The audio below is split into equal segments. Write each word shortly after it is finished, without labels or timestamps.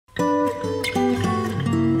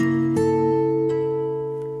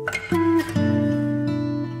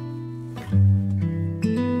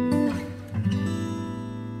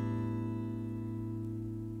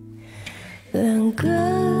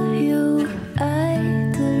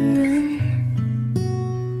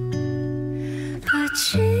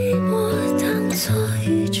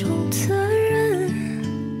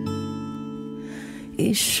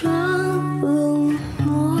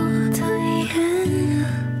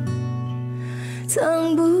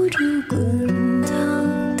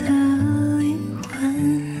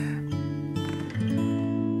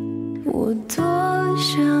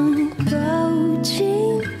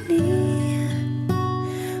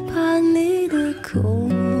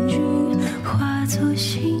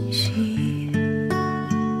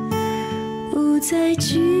在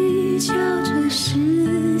计较这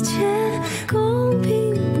世界公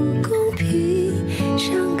平不公平，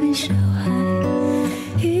像跟小孩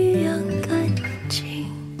一样感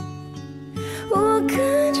情。我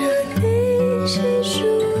跟着你细数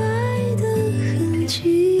爱的痕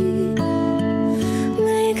迹，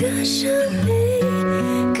每个生命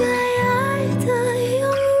该爱的用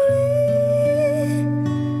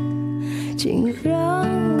力，请让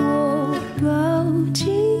我抱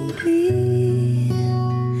紧你，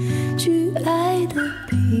去爱的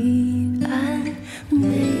彼岸，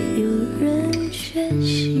没有人学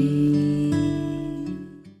习。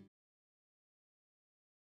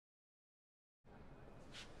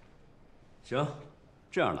行，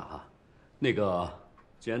这样的哈，那个，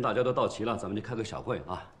既然大家都到齐了，咱们就开个小会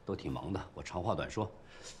啊，都挺忙的，我长话短说。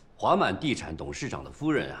华满地产董事长的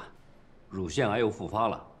夫人啊，乳腺癌又复发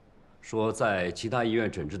了，说在其他医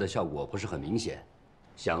院诊治的效果不是很明显，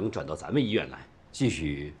想转到咱们医院来继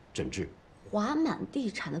续诊治。华满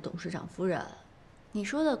地产的董事长夫人，你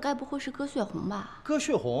说的该不会是葛血红吧？葛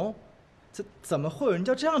血红，怎么会有人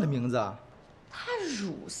叫这样的名字啊？她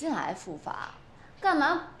乳腺癌复发。 干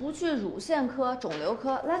嘛不去乳腺科、肿瘤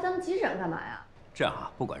科，来咱们急诊干嘛呀？这样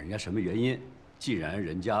啊，不管人家什么原因，既然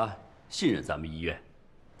人家信任咱们医院，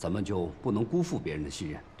咱们就不能辜负别人的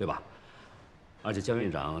信任，对吧？而且江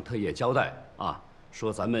院长特意交代啊，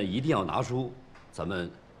说咱们一定要拿出咱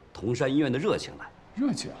们桐山医院的热情来。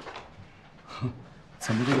热情？哼，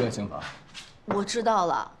怎么个热情法？我知道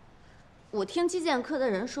了，我听基建科的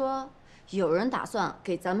人说，有人打算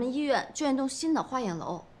给咱们医院建一栋新的花园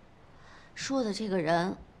楼。 说的这个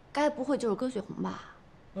人，该不会就是葛血红吧？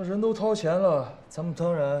那人都掏钱了，咱们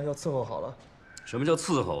当然要伺候好了。什么叫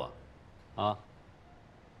伺候啊？啊，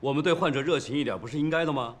我们对患者热情一点，不是应该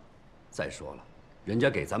的吗？再说了，人家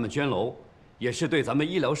给咱们捐楼，也是对咱们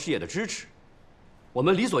医疗事业的支持，我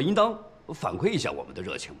们理所应当反馈一下我们的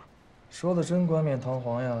热情嘛。说的真冠冕堂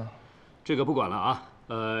皇呀。这个不管了啊。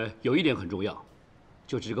有一点很重要，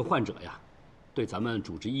就是这个患者呀，对咱们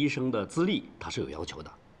主治医生的资历他是有要求的。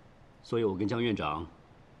 所以我跟江院长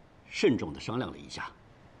慎重地商量了一下，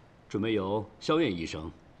准备由肖砚医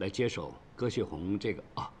生来接手葛血红这个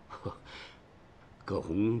葛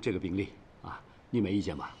红这个病例啊，你没意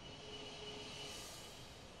见吧？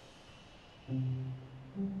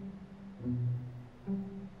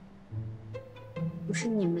不是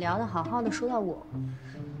你们聊得好好的，说到我，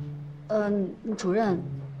主任，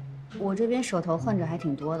我这边手头患者还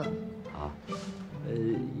挺多的。啊，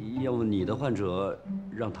要不你的患者？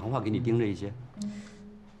 让唐话给你盯着一些。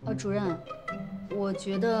主任，我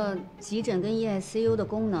觉得急诊跟 EICU 的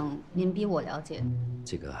功能您比我了解。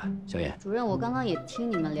这个小野主任，我刚刚也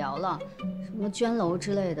听你们聊了，什么捐楼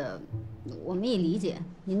之类的，我们也理解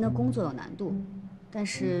您的工作有难度，但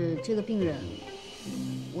是这个病人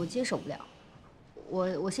我接手不了。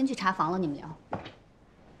我先去查房了，你们聊。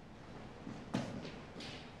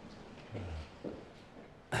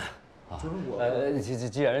 就是我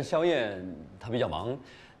既然肖砚他比较忙，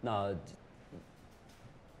那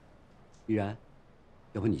依然，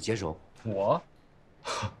要不你接手？我，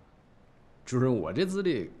主任，我这资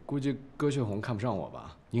历估计葛血红看不上我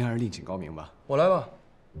吧？您还是另请高明吧。我来吧。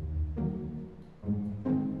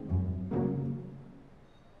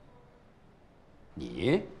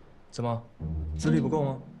你怎么，资历不够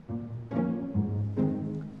吗？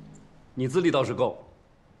你资历倒是够，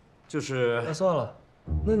就是……那算了。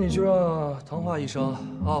 那你就让唐华医生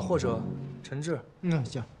啊，或者陈志。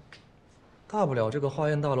行。大不了这个化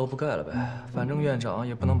验大楼不盖了呗，反正院长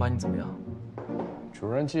也不能把你怎么样。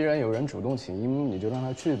主任，既然有人主动请缨，你就让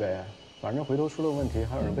他去呗，反正回头出了问题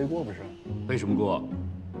还有人背锅不是？背什么锅？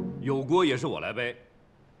有锅也是我来背。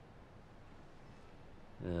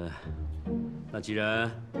那既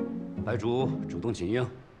然白竹主动请缨，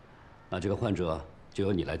那这个患者就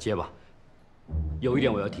由你来接吧。 有一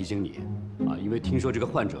点我要提醒你，啊，因为听说这个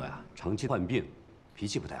患者呀，长期患病，脾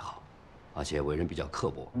气不太好，而且为人比较刻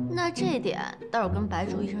薄。那这点倒是跟白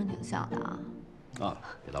竹医生挺像的啊。啊，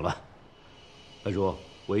别捣乱，白竹，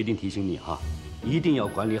我一定提醒你哈，一定要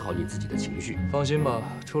管理好你自己的情绪。放心吧，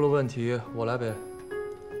出了问题我来背。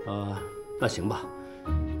那行吧。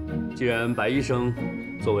既然白医生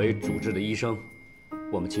作为主治的医生，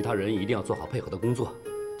我们其他人一定要做好配合的工作，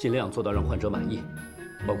尽量做到让患者满意。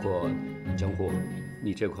 包括江护，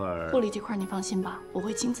你这块护理这块你放心吧，我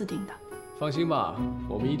会亲自盯的。放心吧，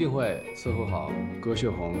我们一定会伺候好葛血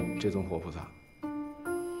红这尊活菩萨。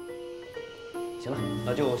行了，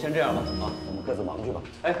那就先这样吧啊，我们各自忙去吧。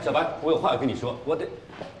哎，小白，我有话要跟你说，我得。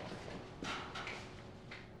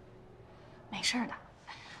没事的，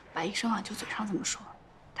白医生啊，就嘴上这么说，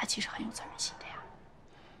他其实很有责任心的呀。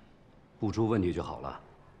不出问题就好了。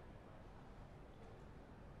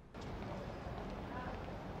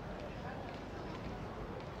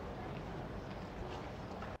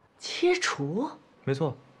切除？没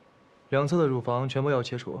错，2侧的乳房全部要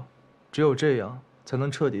切除，只有这样才能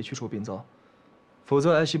彻底去除病灶，否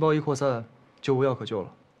则癌细胞一扩散就无药可救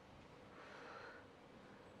了。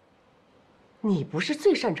你不是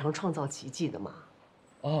最擅长创造奇迹的吗？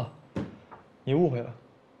啊，你误会了，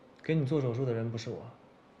给你做手术的人不是我，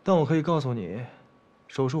但我可以告诉你，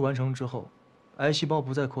手术完成之后，癌细胞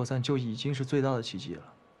不再扩散就已经是最大的奇迹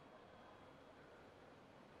了。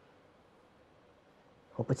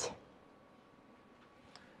我不切，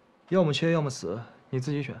要么切，要么死，你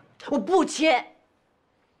自己选。我不切，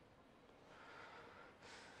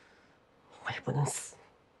我也不能死。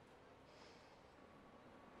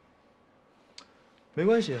没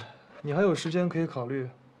关系，你还有时间可以考虑，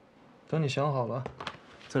等你想好了，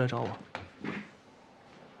再来找我。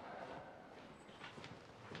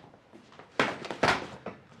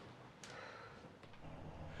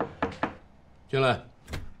进来。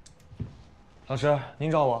老师，您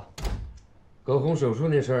找我。葛洪手术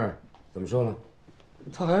那事儿怎么说了？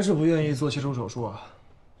他还是不愿意做切除手术啊。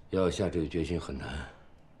要下这个决心很难，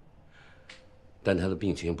但他的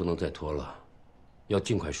病情不能再拖了，要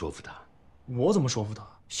尽快说服他。我怎么说服他？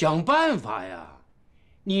想办法呀！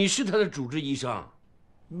你是他的主治医生。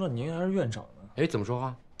那您还是院长呢？哎，怎么说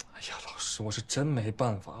话？哎呀，老师，我是真没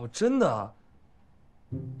办法，我真的。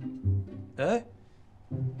哎，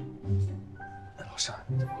老师，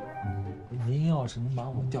您要是能把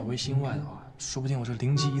我调回心外的话，说不定我这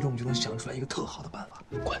灵机一动就能想出来一个特好的办法。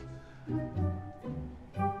滚！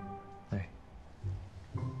哎，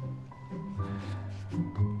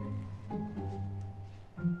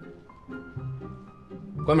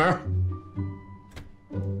关门。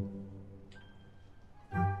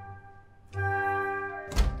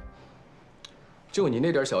就你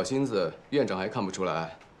那点小心思，院长还看不出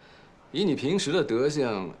来？以你平时的德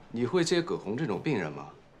行，你会接葛洪这种病人吗？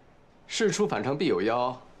事出反常必有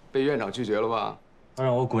妖，被院长拒绝了吧？他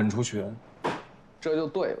让我滚出去。这就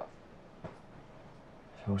对了。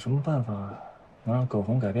有什么办法能让葛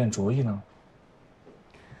洪改变主意呢？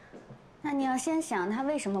那你要先想他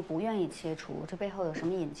为什么不愿意切除，这背后有什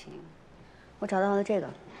么隐情？我找到了这个。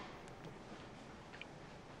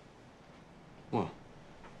哇。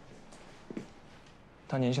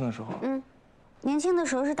他年轻的时候，年轻的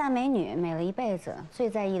时候是大美女，美了一辈子，最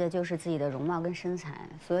在意的就是自己的容貌跟身材，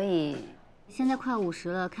所以现在快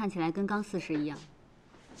50了，看起来跟刚40一样。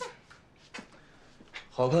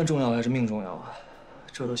好看重要还是命重要啊？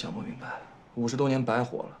这都想不明白，50多年白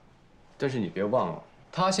活了。但是你别忘了，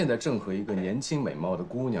她现在正和一个年轻美貌的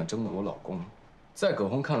姑娘争夺老公，在葛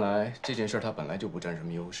洪看来，这件事她本来就不占什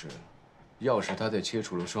么优势。要是她再切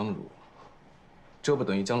除了双乳，这不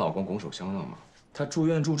等于将老公拱手相让吗？她住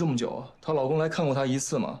院住这么久，她老公来看过她1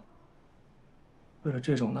次吗？为了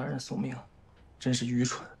这种男人送命，真是愚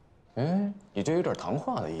蠢。哎，你这有点谈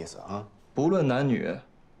话的意思啊！不论男女，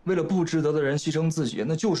为了不值得的人牺牲自己，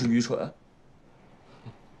那就是愚蠢。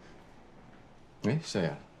哎，小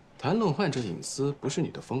雅，谈论患者隐私不是你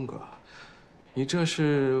的风格啊，你这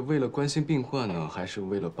是为了关心病患呢，还是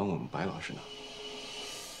为了帮我们白老师呢？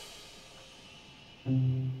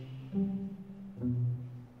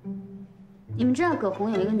你们知道葛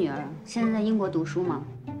洪有一个女儿，现在在英国读书吗？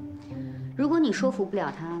如果你说服不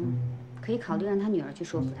了他，可以考虑让他女儿去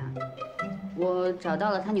说服他。我找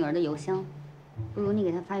到了他女儿的邮箱，不如你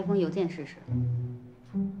给他发一封邮件试试。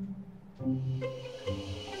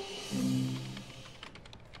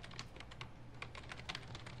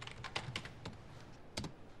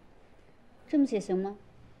这么写行吗？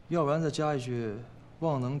要不然再加一句：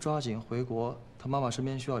望能抓紧回国，他妈妈身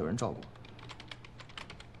边需要有人照顾。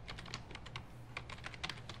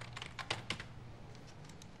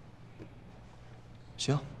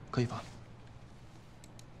行，可以发。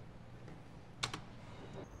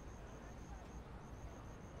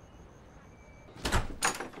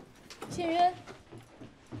信约。哎，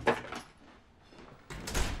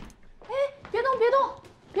别动，别动，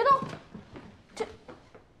别动！这，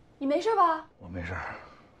你没事吧？我没事，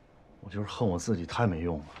我就是恨我自己太没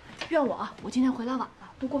用了。怨我啊！我今天回来晚了，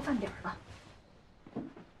都过饭点了。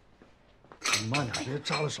你慢点，别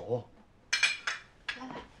扎了手。来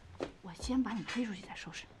来，我先把你推出去再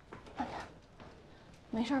收拾。慢点，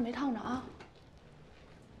没事没烫着啊。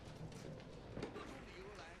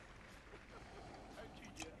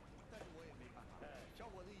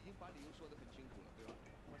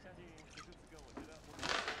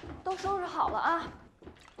都收拾好了啊，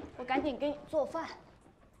我赶紧给你做饭。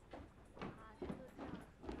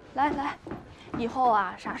来来，以后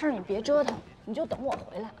啊，啥事儿你别折腾，你就等我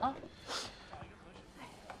回来啊。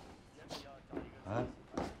哎，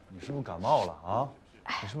你是不是感冒了啊？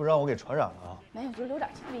你是不是让我给传染了啊？没有，就流点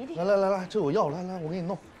清鼻涕。来，这有药，来，我给你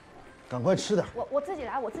弄。赶快吃点。我自己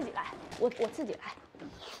来，我自己来，我自己来。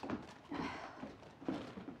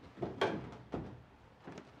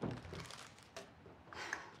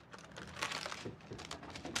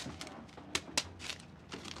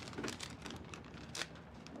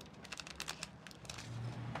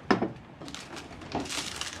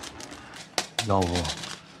要不，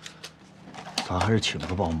咱还是请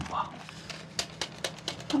个保姆吧。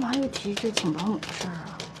干嘛又提这请保姆的事儿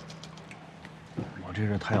啊？我这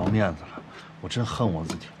人太要面子了，我真恨我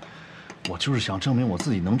自己。我就是想证明我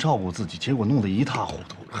自己能照顾自己，结果弄得一塌糊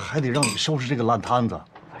涂，还得让你收拾这个烂摊子。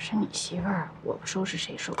我是你媳妇儿，我不收拾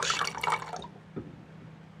谁收拾？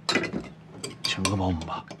请个保姆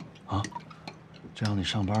吧，啊，这样你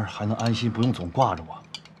上班还能安心，不用总挂着我。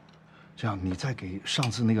这样你再给上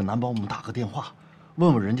次那个男保姆打个电话，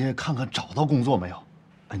问问人家看看找到工作没有。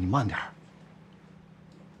哎，你慢点儿，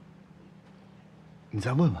你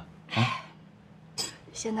再问问啊。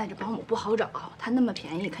现在这保姆不好找，她那么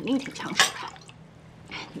便宜，肯定挺抢手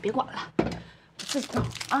的。哎，你别管了，我自己弄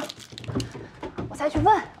啊。我再去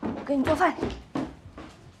问，我给你做饭去。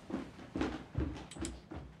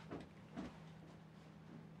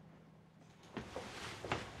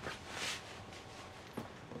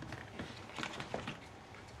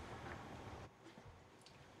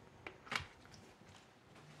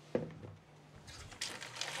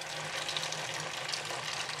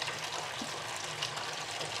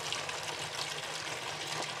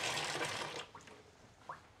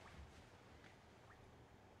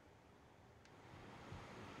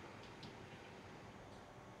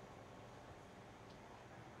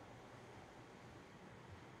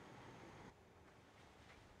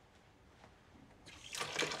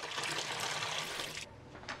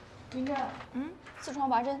林正，4床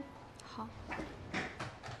拔针，好。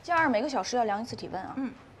加2每个小时要量1次体温啊。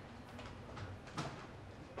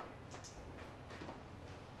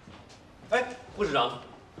哎，护士长，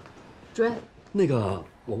主任，那个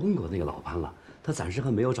我问过那个老潘了，他暂时还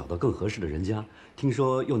没有找到更合适的人家，听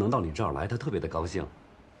说又能到你这儿来，他特别的高兴。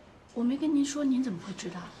我没跟您说，您怎么会知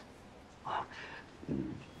道？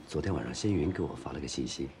昨天晚上仙云给我发了个信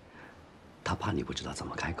息，他怕你不知道怎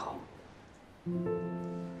么开口。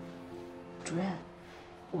主任，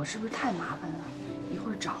我是不是太麻烦了？一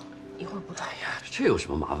会儿找，一会儿不找。哎呀，这有什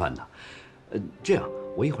么麻烦的？这样，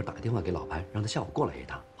我一会儿打个电话给老潘，让他下午过来一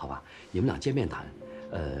趟，好吧？你们俩见面谈，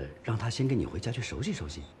让他先跟你回家去熟悉熟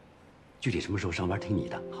悉，具体什么时候上班听你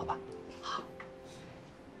的，好吧？好。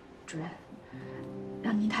主任，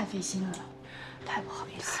让您太费心了，太不好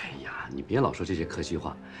意思。哎呀，你别老说这些客气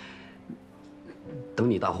话。等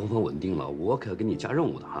你大红方稳定了，我可要给你加任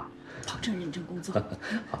务的哈。保证认真工作。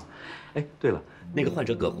好。哎，对了，那个患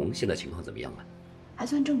者葛红现在情况怎么样了？还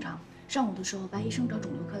算正常。上午的时候，白医生找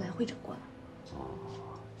肿瘤科来会诊过了。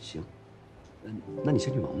哦，行。那你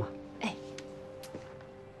先去忙吧。哎。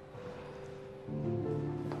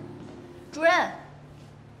主任，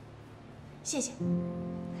谢谢。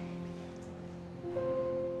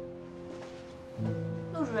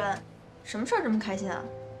陆主任，什么事儿这么开心啊？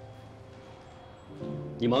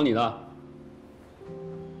你忙你的。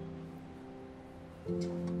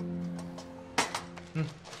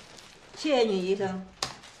谢谢你，医生。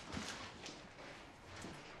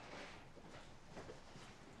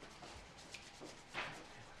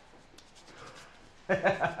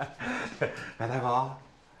白大夫，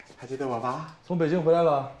还记得我吧？从北京回来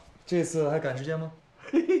了，这次还赶时间吗？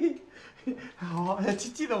好，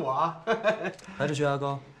记得我啊。还是缺牙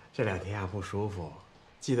膏？这2天啊不舒服，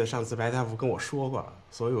记得上次白大夫跟我说过，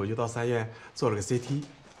所以我就到3院做了个 CT。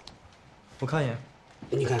我看一眼。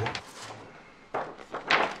你看看。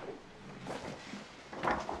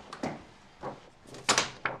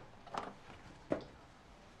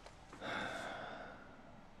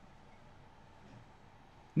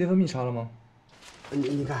内分泌查了吗？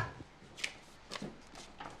你看。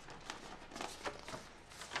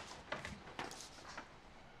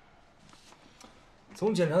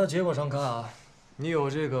从检查的结果上看啊，你有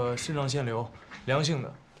这个肾上腺瘤，良性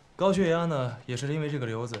的，高血压呢也是因为这个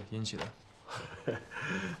瘤子引起的。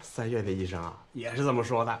3院的医生啊也是这么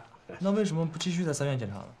说的。那为什么不继续在3院检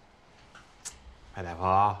查呢？白大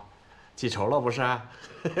夫，记仇了不是？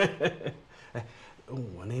哎，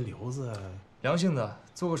我那瘤子良性的，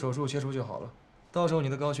做个手术切除就好了。到时候你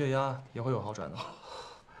的高血压也会有好转的。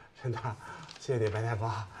真的，谢谢你，白大夫。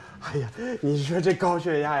哎呀，你说这高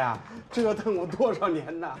血压呀，折腾我多少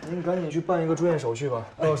年呐！您赶紧去办一个住院手续吧，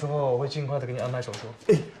到时候我会尽快的给你安排手术。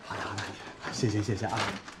哎，好的好的，谢谢啊。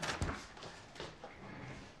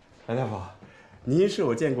白大夫，您是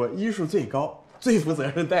我见过医术最高、最负责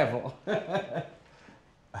任的大夫，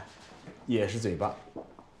也是嘴巴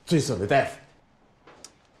最损的大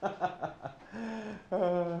夫。您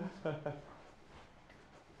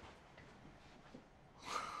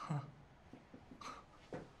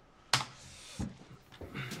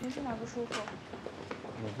是哪不舒服？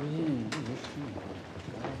我最近一直失眠，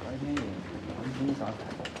然后白天也没精啥感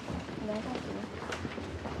觉。你来一下子。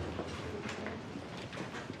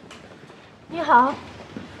你好。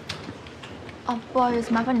哦，不好意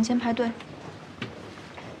思，麻烦你先排队。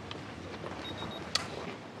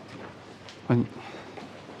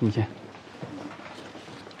你先。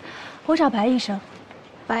我找白医生，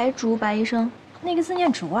白竹白医生，那个字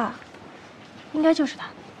念竹啊，应该就是他。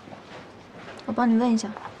我帮你问一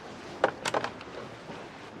下。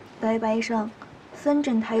白医生，分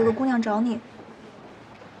诊台有个姑娘找你，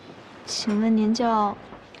请问您叫？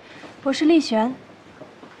我是丽璇。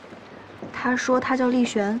她说她叫丽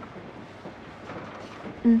璇。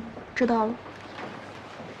知道了。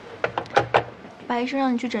白医生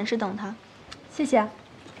让你去诊室等她。谢谢。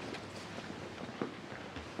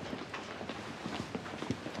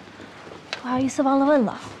不好意思，忘了问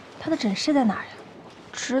了，她的诊室在哪儿呀？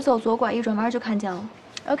直走左拐，一转弯就看见了。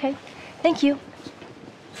OK，Thank you。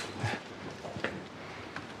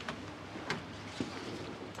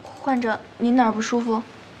患者，您哪儿不舒服？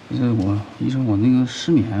不是我，医生，我那个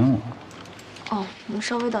失眠我。哦，你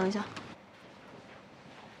稍微等一下。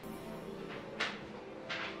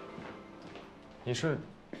你是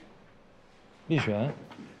丽璇？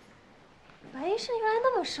白医生原来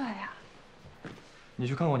那么帅呀！你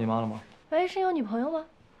去看过你妈了吗？白医生有女朋友吗？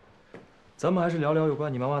咱们还是聊聊有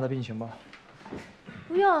关你妈妈的病情吧。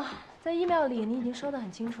不用，在email里你已经说得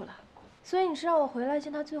很清楚了。所以你是让我回来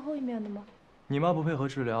见她最后一面的吗？你妈不配合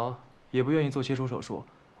治疗，也不愿意做切除手术，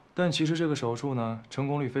但其实这个手术呢，成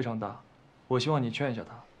功率非常大。我希望你劝一下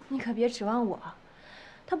她。你可别指望我，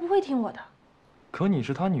她不会听我的。可你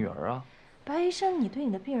是她女儿啊。白医生，你对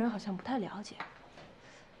你的病人好像不太了解。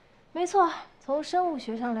没错，从生物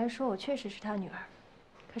学上来说，我确实是他女儿。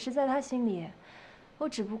可是，在他心里，我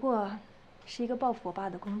只不过是一个报复我爸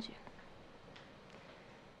的工具。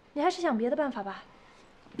你还是想别的办法吧。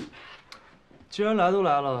既然来都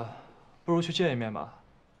来了，不如去见一面吧。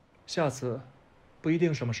下次不一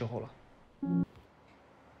定什么时候了。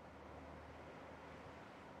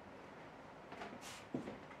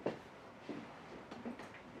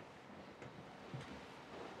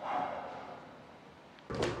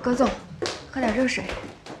葛总，喝点热水。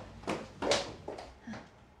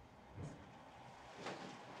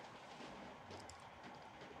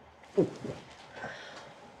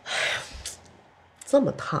这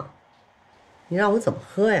么烫，你让我怎么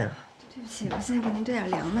喝呀？对不起，我现在给您兑点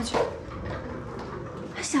凉的去。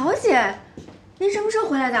小姐，您什么时候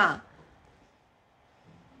回来的？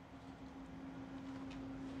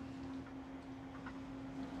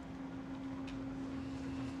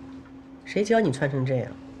谁教你穿成这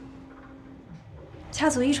样？家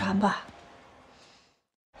族遗传吧。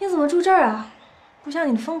你怎么住这儿啊？不像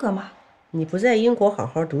你的风格嘛。你不在英国好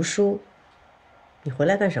好读书，你回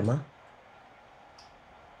来干什么？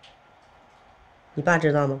你爸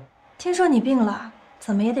知道吗？听说你病了，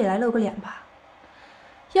怎么也得来露个脸吧？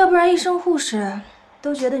要不然医生护士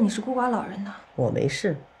都觉得你是孤寡老人呢。我没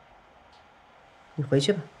事，你回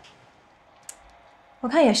去吧。我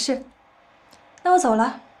看也是。那我走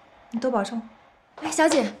了，你多保重。哎，小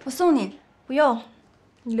姐，我送你。不用，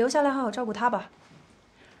你留下来好好照顾他吧。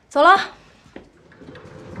走了。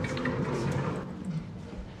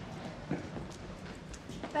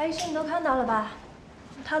白医生，你都看到了吧？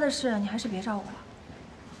他的事你还是别找我了。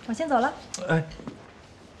我先走了。哎，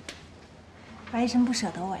白医生不舍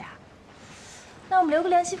得我呀。那我们留个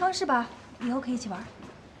联系方式吧，以后可以一起玩。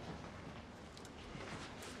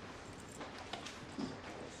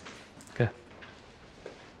给。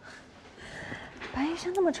白医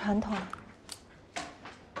生那么传统。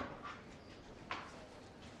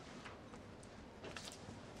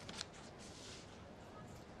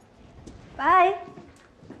拜。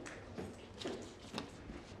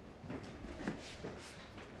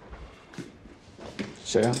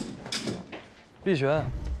谁呀？丽璇，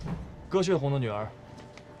葛血红的女儿。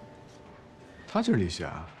她就是丽璇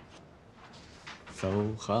啊。So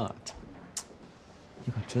hot。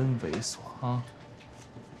你可真猥琐啊！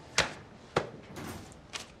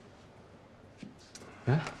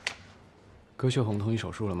哎，葛血红同意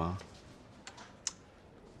手术了吗？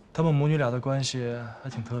他们母女俩的关系还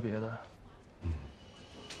挺特别的。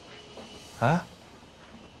哎，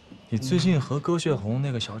你最近和葛血红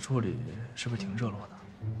那个小助理是不是挺热络的？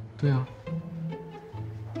对啊，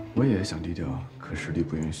我也想低调，可实力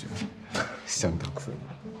不允许，相当愤怒。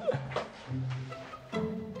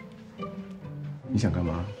你想干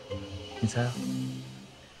嘛？你猜啊？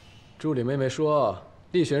助理妹妹说，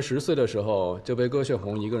丽璇10岁的时候就被歌血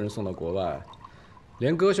红一个人送到国外，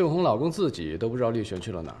连歌血红老公自己都不知道丽璇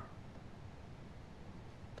去了哪儿。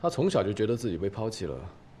她从小就觉得自己被抛弃了，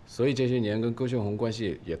所以这些年跟歌血红关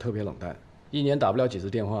系也特别冷淡，1年打不了几次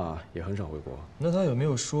电话，也很少回国。那他有没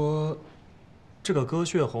有说，这个歌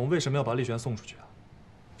血红为什么要把丽璇送出去啊？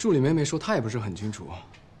助理妹妹说她也不是很清楚，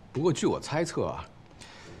不过据我猜测啊，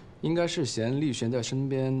应该是嫌丽璇在身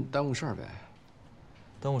边耽误事儿呗。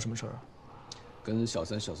耽误什么事儿啊？跟小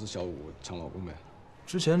3、小4、小5抢老公呗。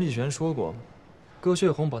之前丽璇说过，歌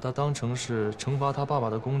血红把她当成是惩罚她爸爸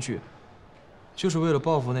的工具，就是为了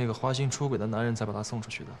报复那个花心出轨的男人才把她送出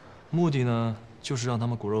去的。目的呢，就是让他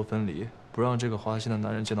们骨肉分离，不让这个花心的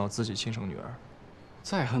男人见到自己亲生女儿。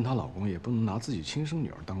再恨她老公，也不能拿自己亲生女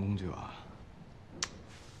儿当工具啊。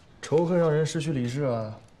仇恨让人失去理智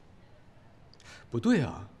啊。不对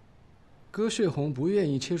啊，歌血红不愿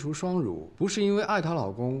意切除双乳，不是因为爱她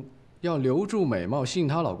老公，要留住美貌，吸引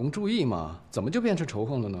她老公注意吗？怎么就变成仇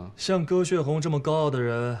恨了呢？像歌血红这么高傲的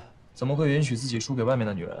人，怎么会允许自己输给外面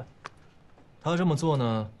的女人？他这么做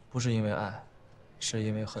呢，不是因为爱，是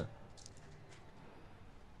因为恨。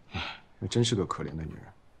唉，真是个可怜的女人。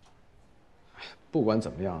不管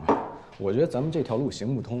怎么样啊，我觉得咱们这条路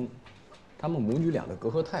行不通。他们母女俩的隔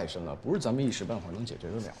阂太深了，不是咱们一时半会儿能解决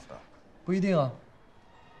得了的。不一定啊，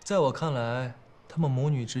在我看来，他们母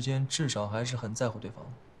女之间至少还是很在乎对方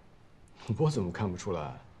的。我怎么看不出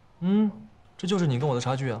来？这就是你跟我的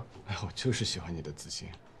差距啊！哎，我就是喜欢你的自信。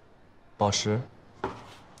宝石。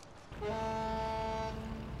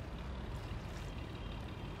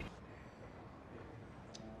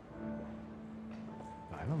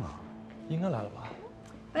来了吗？应该来了吧？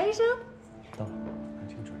白医生，到了，还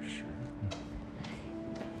挺准时。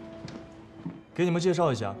给你们介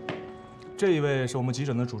绍一下，这一位是我们急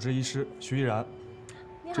诊的主治医师徐依然，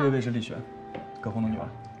这一位是丽璇，葛红的女儿。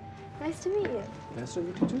Nice to meet you. Nice to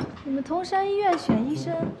meet you too. 你们桐山医院选医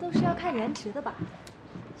生都是要看颜值的吧？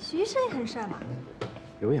徐医生也很帅嘛。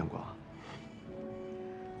有眼光。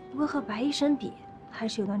不过和白医生比，还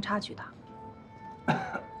是有段差距的。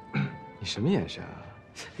你什么眼神啊？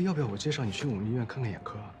要不要我介绍你去我们医院看看眼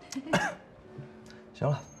科？行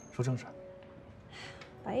了，说正事。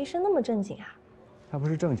白医生那么正经啊？他不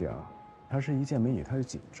是正经，他是一见美女他就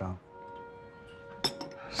紧张。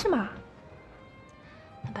是吗？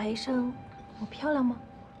那白医生，我漂亮吗？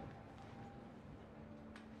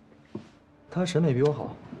他审美比我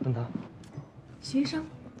好，问他。徐医生，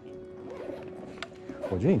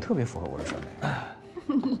我觉得你特别符合我的审美。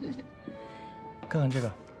看看这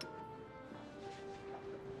个。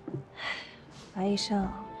白医生，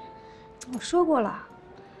我说过了，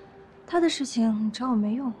他的事情你找我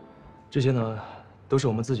没用。这些呢，都是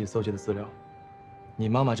我们自己搜集的资料。你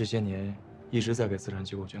妈妈这些年一直在给慈善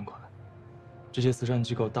机构捐款，这些慈善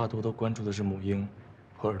机构大多都关注的是母婴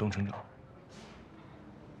和儿童成长。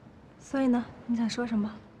所以呢，你想说什么？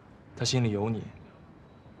他心里有你。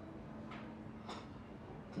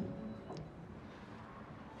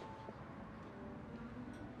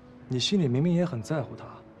你心里明明也很在乎他，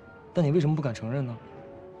但你为什么不敢承认呢？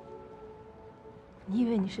你以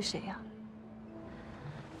为你是谁呀？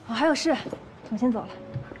我还有事，我先走了。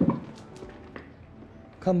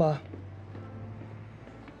看吧。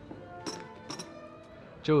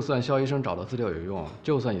就算肖医生找到资料有用，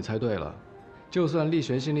就算你猜对了，就算丽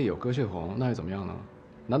璇心里有歌血红，那又怎么样呢？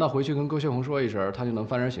难道回去跟歌血红说一声，他就能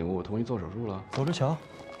幡然醒悟，同意做手术了？走着瞧。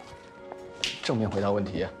正面回答问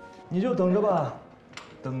题。你就等着吧，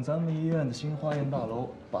等咱们医院的新花园大楼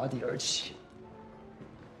拔地而起。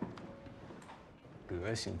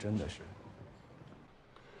个性真的是。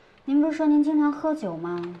您不是说您经常喝酒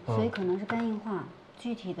吗？所以可能是肝硬化，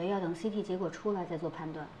具体的要等 CT 结果出来再做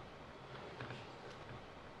判断。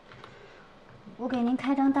我给您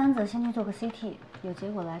开张单子，先去做个 CT， 有结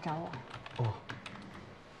果来找我。哦。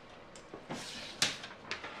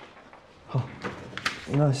好，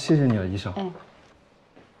那谢谢你了，医生。哎。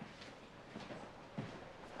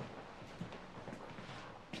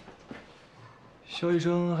肖医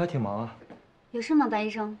生还挺忙啊。有事吗，白医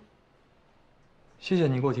生？谢谢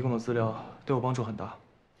你给我提供的资料，对我帮助很大。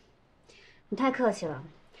你太客气了。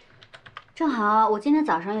正好我今天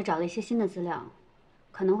早上又找了一些新的资料，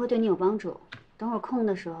可能会对你有帮助。等会儿空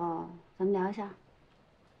的时候咱们聊一下。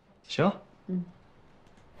行。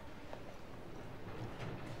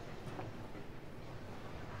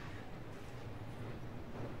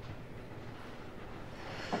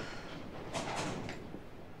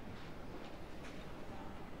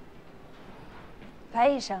白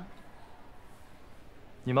医生，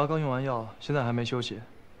你妈刚用完药，现在还没休息，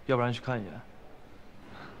要不然去看一眼。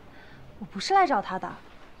我不是来找他的，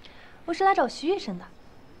我是来找徐医生的。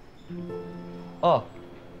哦，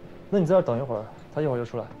那你在这儿等一会儿，他一会儿就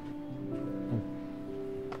出来。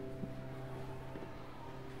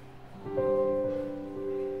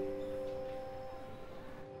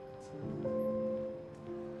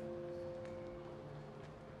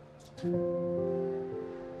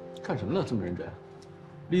看什么呢？这么认真？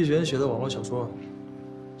厉璇写的网络小说。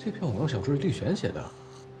这篇网络小说是厉璇写的。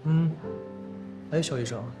哎，肖医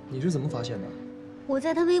生，你是怎么发现的？我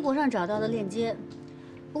在他微博上找到的链接。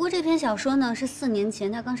不过这篇小说呢，是4年前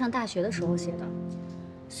他刚上大学的时候写的。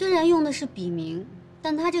虽然用的是笔名，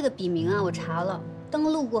但他这个笔名啊，我查了，登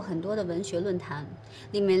录过很多的文学论坛，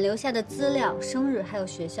里面留下的资料、生日还有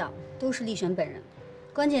学校都是厉璇本人。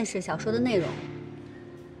关键是小说的内容。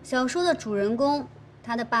小说的主人公，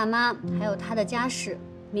他的爸妈还有他的家世，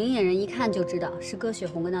明眼人一看就知道是歌雪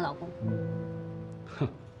红跟她老公。哼，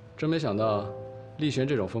真没想到，厉璇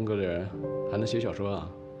这种风格的人还能写小说啊？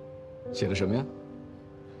写的什么呀？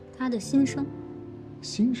他的心声。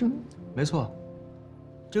心声？没错，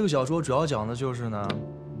这个小说主要讲的就是呢，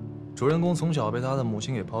主人公从小被他的母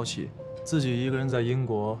亲给抛弃，自己一个人在英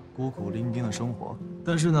国孤苦伶仃的生活，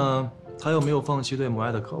但是呢，他又没有放弃对母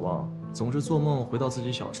爱的渴望，总是做梦回到自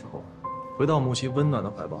己小时候，回到母亲温暖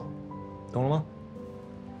的怀抱，懂了吗？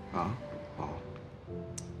啊，好，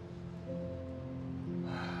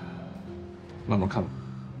慢慢看吧。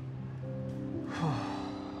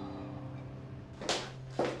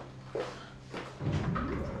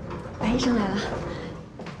白医生来了。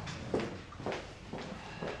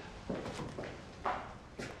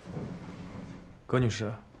葛女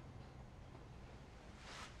士，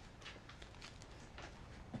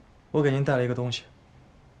我给您带了一个东西。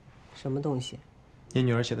什么东西？您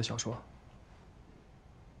女儿写的小说。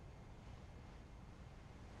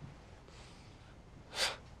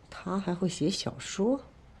她还会写小说？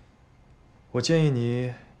我建议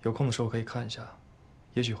你有空的时候可以看一下，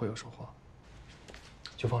也许会有收获。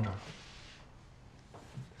就放这儿了。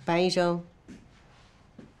白医生，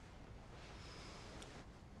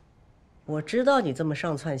我知道你这么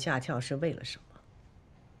上蹿下跳是为了什么。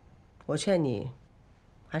我劝你，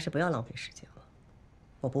还是不要浪费时间了。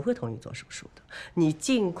我不会同意做手术的。你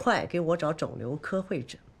尽快给我找肿瘤科会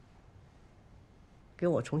诊，给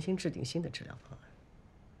我重新制定新的治疗方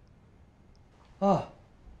案。啊，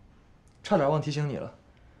差点忘提醒你了。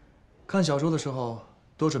看小说的时候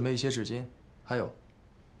多准备一些纸巾，还有，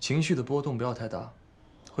情绪的波动不要太大，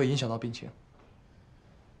会影响到病情。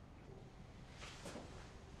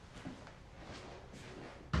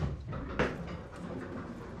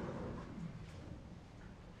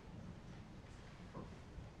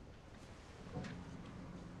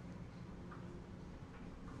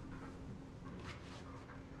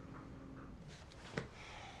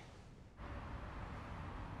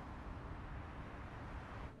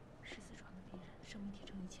生命体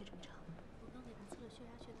征一切正常，我刚给他测了血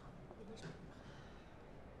压、血糖，也都正常。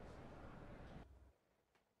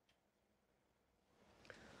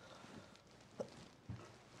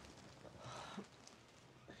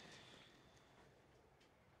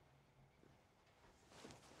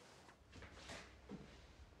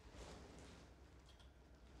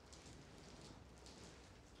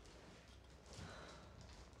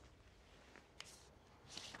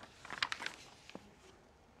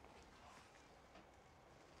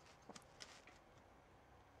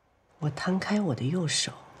我摊开我的右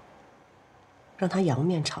手，让它仰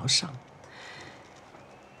面朝上，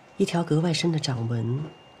一条格外深的掌纹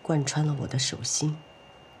贯穿了我的手心。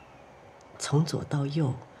从左到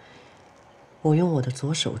右，我用我的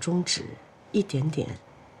左手中指一点点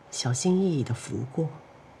小心翼翼地拂过，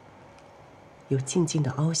有静静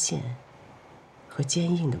的凹陷和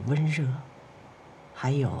坚硬的温热，还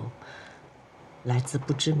有来自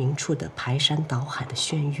不知名处的排山倒海的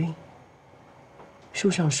眩晕。书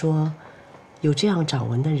上说，有这样掌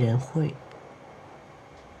纹的人会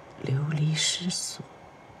流离失所。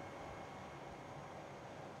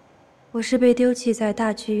我是被丢弃在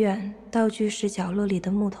大剧院道具室角落里的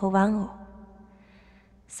木头玩偶，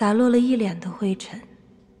洒落了一脸的灰尘。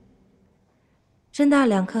睁大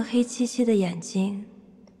2颗黑漆漆的眼睛，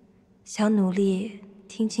想努力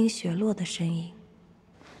听清雪落的声音，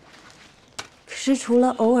可是除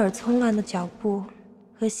了偶尔匆乱的脚步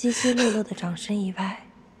和稀稀落落的掌声以外，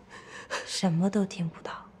什么都听不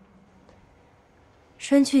到。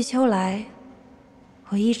春去秋来，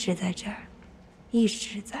我一直在这儿，一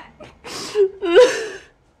直在。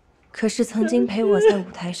可是曾经陪我在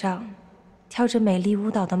舞台上跳着美丽舞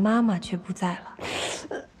蹈的妈妈却不在了。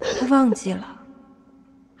她忘记了，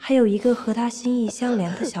还有一个和她心意相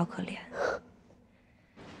连的小可怜。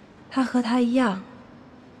她和她一样，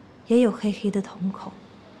也有黑黑的瞳孔，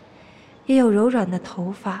也有柔软的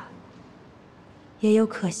头发，也有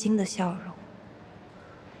可欣的笑容。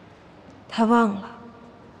他忘了，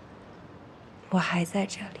我还在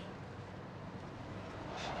这里，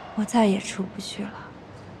我再也出不去了，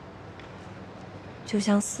就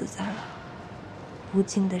像死在了无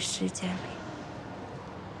尽的时间里。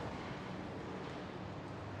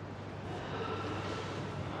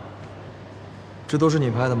这都是你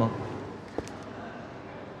拍的吗？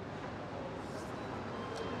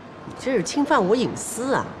你这是侵犯我隐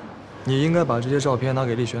私啊！你应该把这些照片拿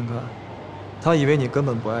给丽璇看，她以为你根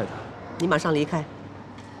本不爱她。你马上离开，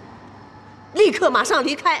立刻马上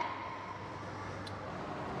离开！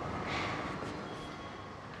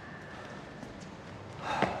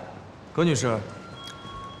葛女士，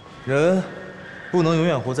人不能永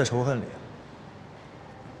远活在仇恨里。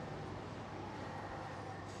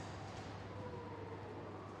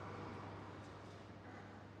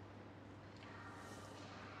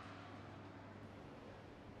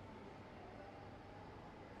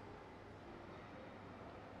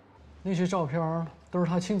那些照片都是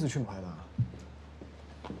他亲自去拍的。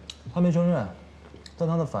他没承认，但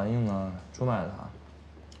他的反应呢，出卖了他。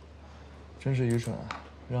真是愚蠢啊，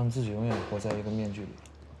让自己永远活在一个面具里。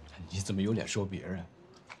你怎么有脸说别人？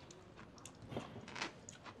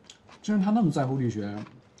既然他那么在乎丽璇，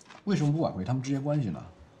为什么不挽回他们之间关系呢？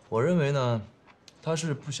我认为呢，他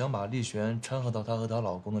是不想把丽璇掺和到她和她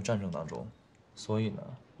老公的战争当中，所以呢，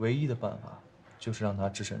唯一的办法就是让她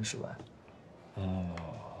置身事外。哦。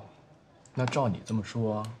那照你这么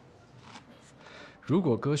说，如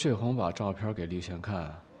果葛血红把照片给丽璇看，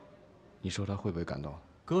你说他会不会感动？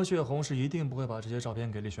葛血红是一定不会把这些照片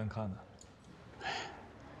给丽璇看的。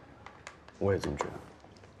我也这么觉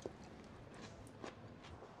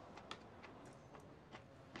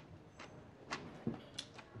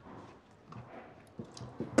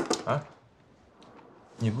得。啊？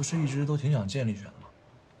你不是一直都挺想见丽璇的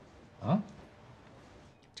吗？啊？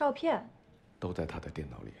照片都在他的电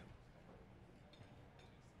脑里。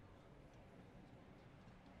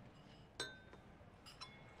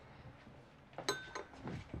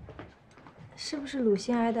是不是乳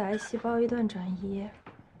腺癌的癌细胞一旦转移，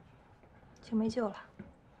就没救了？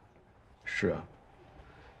是啊，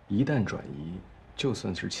一旦转移，就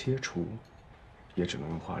算是切除，也只能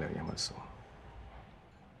用化疗延缓死亡。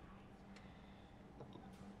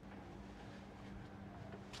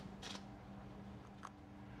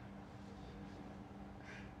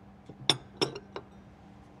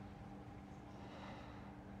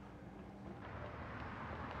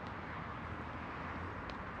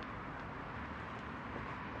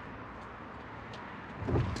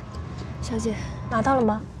小姐，拿到了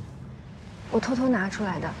吗？我偷偷拿出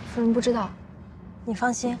来的，夫人不知道。你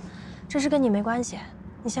放心，这事跟你没关系，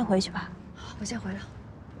你先回去吧。我先回了。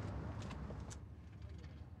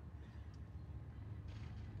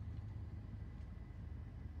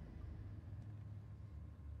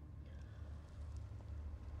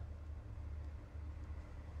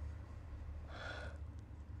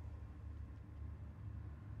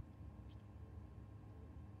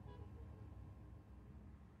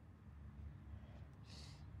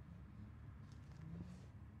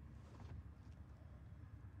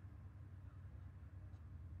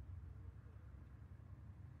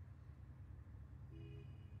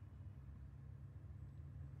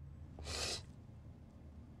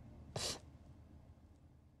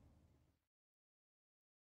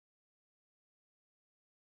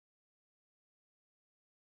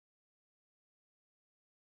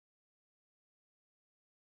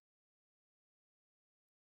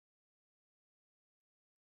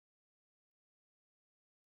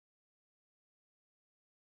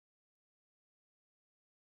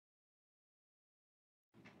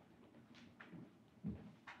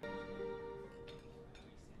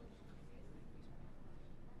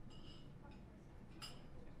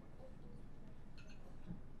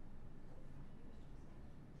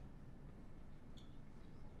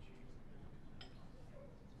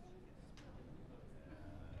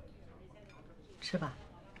吃吧。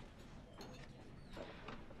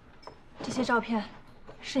这些照片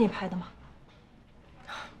是你拍的吗？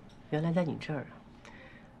原来在你这儿啊，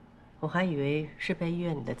我还以为是被医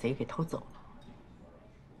院里的贼给偷走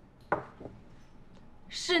了。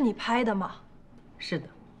是你拍的吗？是的，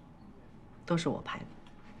都是我拍的。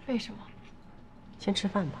为什么？先吃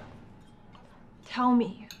饭吧。Tell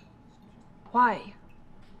me, why?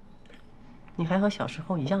 你还和小时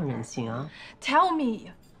候一样任性啊 ！Tell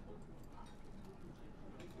me.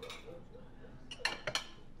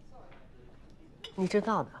 你知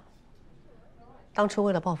道的，当初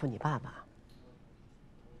为了报复你爸爸，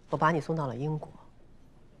我把你送到了英国。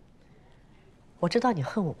我知道你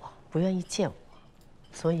恨我，不愿意见我，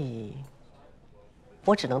所以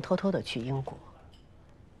我只能偷偷的去英国，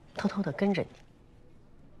偷偷的跟着你，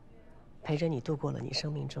陪着你度过了你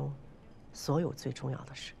生命中所有最重要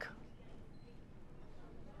的时刻。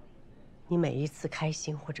你每一次开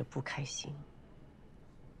心或者不开心，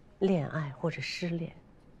恋爱或者失恋，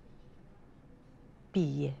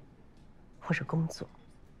毕业或者工作，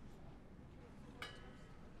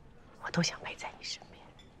我都想陪在你身边，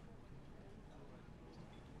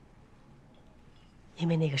因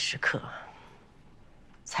为那个时刻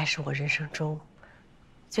才是我人生中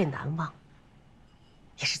最难忘，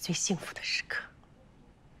也是最幸福的时刻。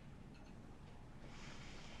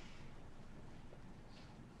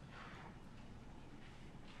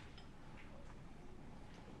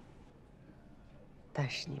但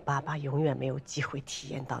是你爸爸永远没有机会体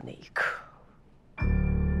验到那一刻。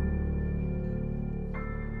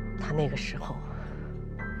他那个时候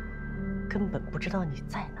根本不知道你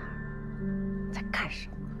在哪儿，在干什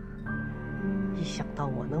么。一想到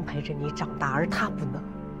我能陪着你长大，而他不能，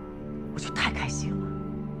我就太开心了。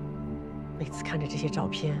每次看着这些照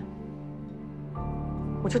片，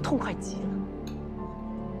我就痛快极了。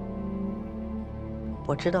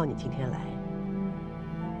我知道你今天来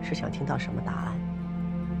是想听到什么答案，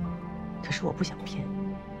可是我不想骗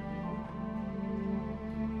你。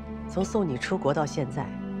从送你出国到现在，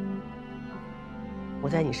我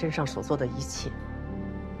在你身上所做的一切，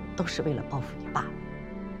都是为了报复你爸，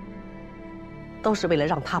都是为了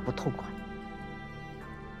让他不痛快。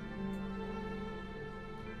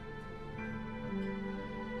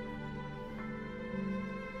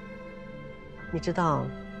你知道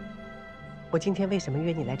我今天为什么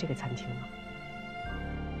约你来这个餐厅吗？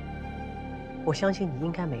我相信你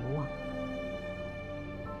应该没忘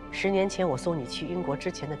，10年前我送你去英国之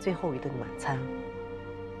前的最后一顿晚餐，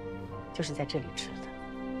就是在这里吃的。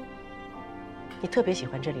你特别喜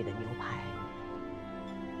欢这里的牛排，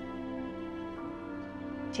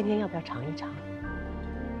今天要不要尝一尝？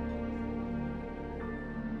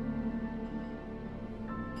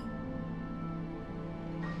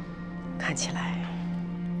看起来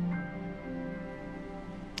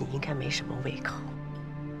你应该没什么胃口。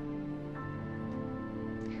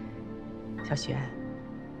小雪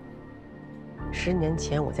，10年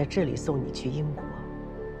前我在这里送你去英国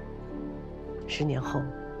，10年后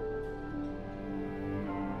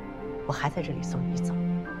我还在这里送你走。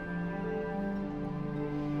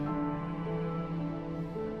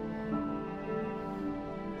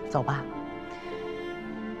走吧，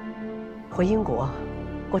回英国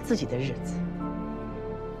过自己的日子。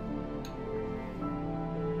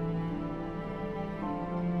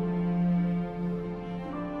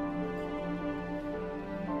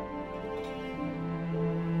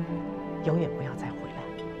永远不要再回来。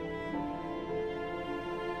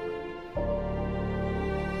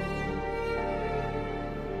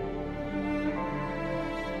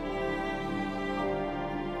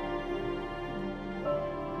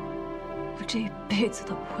我这一辈子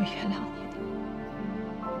都不会原谅你的。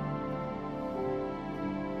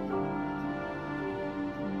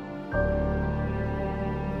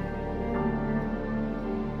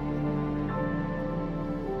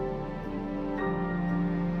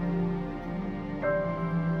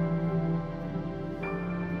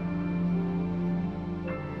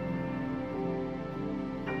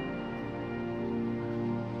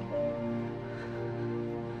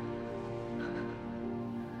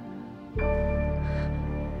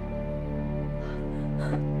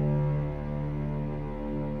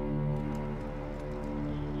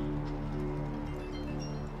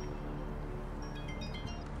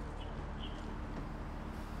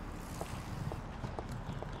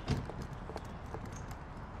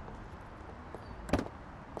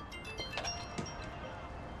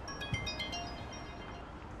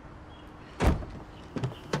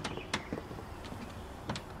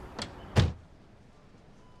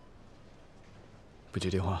不接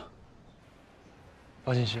电话，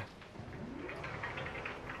发信息。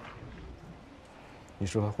你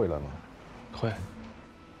说他会来吗？会。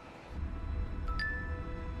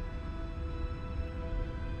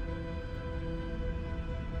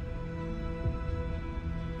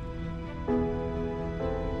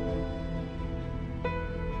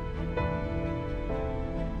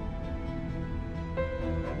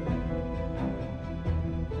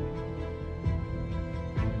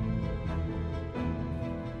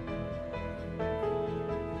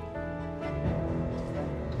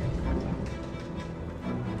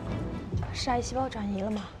是癌细胞转移了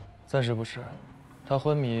吗？暂时不是，他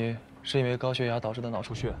昏迷是因为高血压导致的脑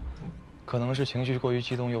出血，可能是情绪过于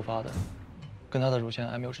激动诱发的，跟他的乳腺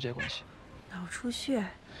癌没有直接关系。脑出血，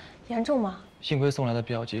严重吗？幸亏送来的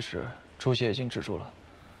比较及时，出血已经止住了，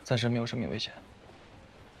暂时没有生命危险。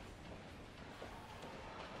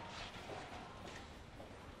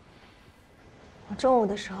中午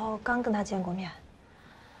的时候刚跟他见过面，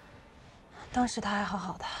当时他还好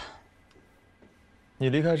好的。你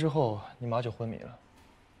离开之后，你妈就昏迷了，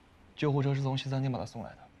救护车是从西餐厅把她送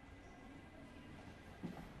来的。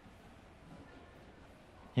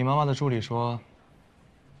你妈妈的助理说，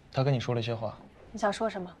她跟你说了一些话。你想说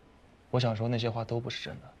什么？我想说那些话都不是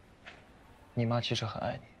真的。你妈其实很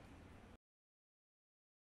爱你。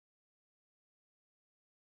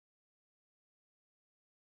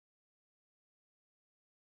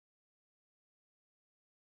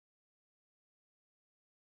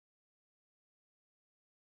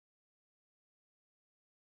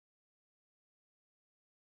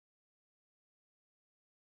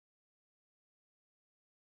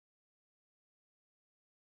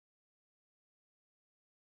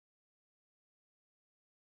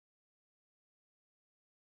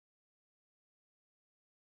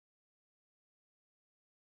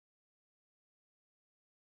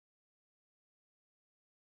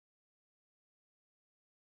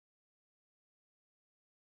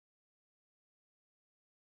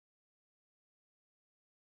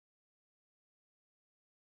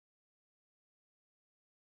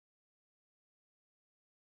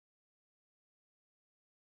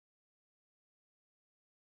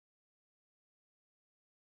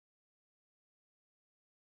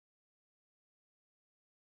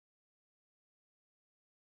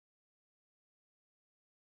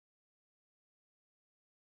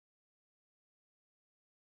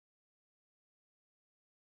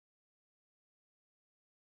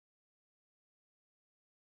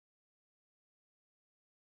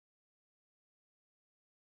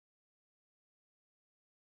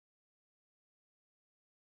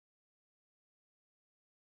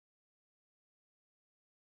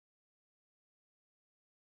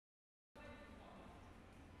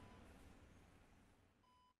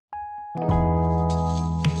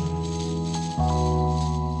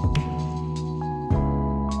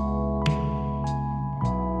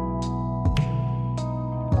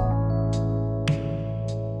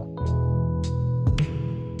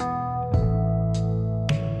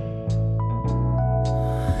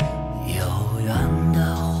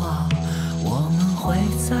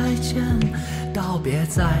 道别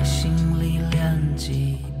在心里练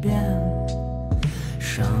几遍，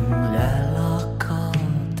省略了客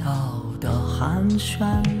套的寒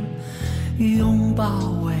暄，拥抱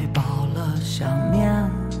喂饱了想念。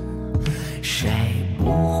谁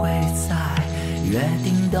不会在约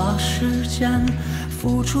定的时间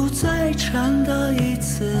付出最真的一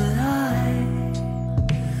次爱？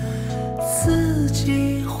自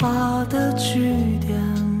己画的句点，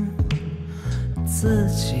自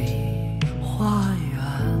己花园，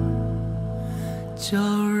就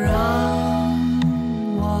让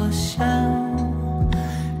我先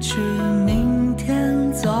去明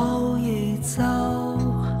天走一走，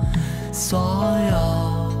所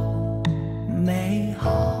有美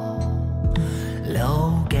好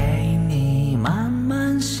留给你慢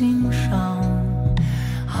慢欣赏。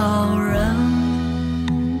好人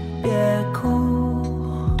别哭，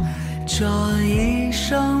这一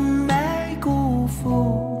生没辜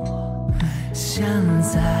负。现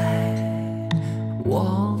在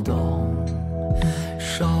我懂，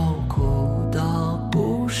受苦的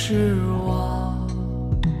不是我，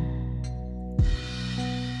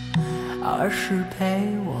而是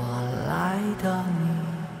陪我来的你。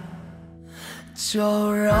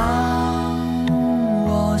就让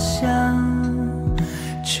我先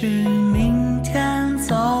去明天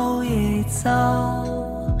走一走，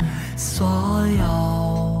所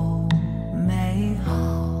有美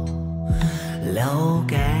好留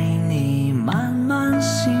给你慢慢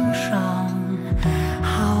欣赏。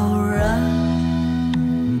好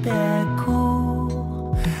人别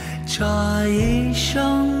哭，这一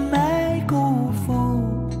生没辜负。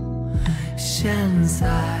现在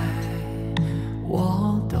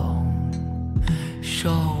我懂，受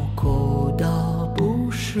苦的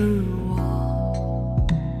不是我，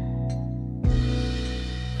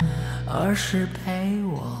而是陪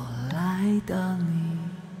我来的你。